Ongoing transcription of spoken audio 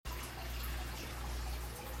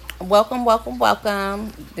Welcome, welcome,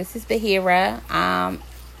 welcome. This is Bahira.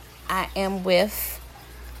 I am with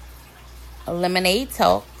Lemonade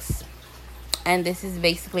Talks, and this is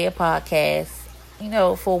basically a podcast,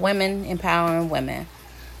 for women empowering women.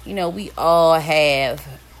 We all have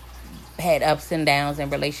had ups and downs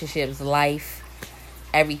in relationships, life,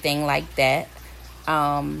 everything like that.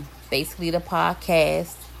 Basically, the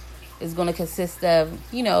podcast is going to consist of,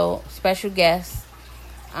 special guests.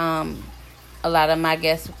 A lot of my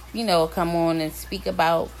guests, come on and speak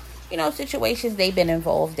about, situations they've been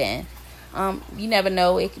involved in. You never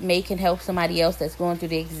know, it may can help somebody else that's going through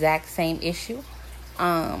the exact same issue.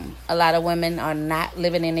 A lot of women are not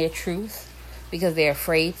living in their truth because they're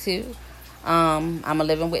afraid to. I'm a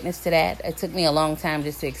living witness to that. It took me a long time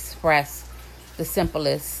just to express the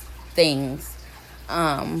simplest things.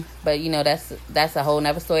 But that's a whole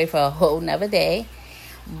nother story for a whole nother day.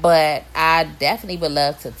 But I definitely would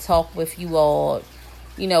love to talk with you all.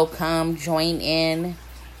 Come join in.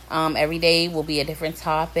 Every day will be a different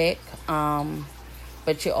topic. But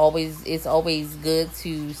it's always good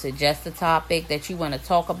to suggest a topic that you want to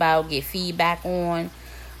talk about, get feedback on.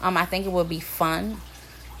 I think it would be fun,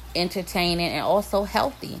 entertaining, and also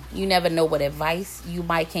healthy. You never know what advice you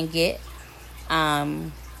might can get.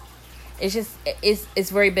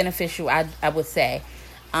 It's very beneficial, I would say.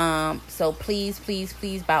 So please,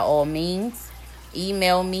 by all means,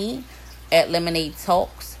 email me at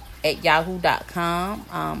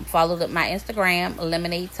lemonadetalks@yahoo.com. Follow my Instagram,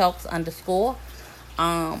 lemonadetalks_.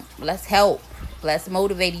 Let's help. Let's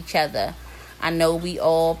motivate each other. I know we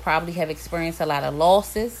all probably have experienced a lot of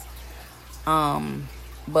losses.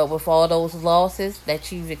 But with all those losses that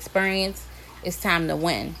you've experienced, it's time to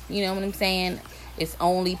win. You know what I'm saying? It's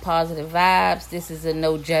only positive vibes. This is a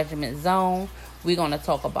no judgment zone. We're going to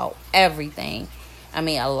talk about everything. I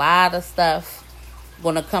mean, a lot of stuff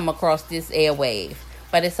going to come across this airwave.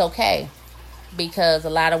 But it's okay because a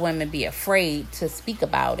lot of women be afraid to speak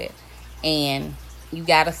about it. And you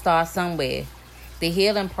got to start somewhere. The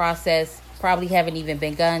healing process probably haven't even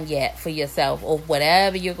begun yet for yourself or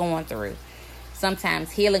whatever you're going through. Sometimes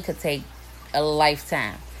healing could take a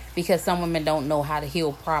lifetime because some women don't know how to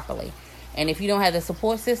heal properly. And if you don't have the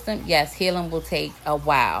support system, yes, healing will take a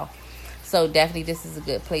while. So definitely this is a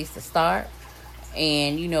good place to start.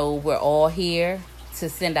 And, we're all here to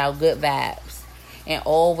send out good vibes. And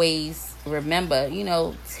always remember,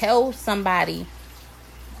 tell somebody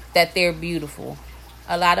that they're beautiful.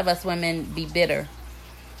 A lot of us women be bitter.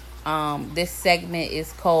 This segment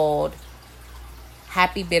is called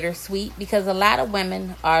Happy Bittersweet because a lot of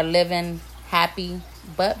women are living happy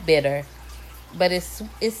but bitter. But it's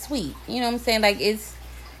sweet. You know what I'm saying? Like it's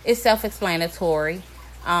self-explanatory.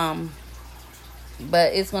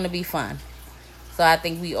 But it's going to be fun. So I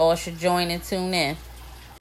think we all should join and tune in.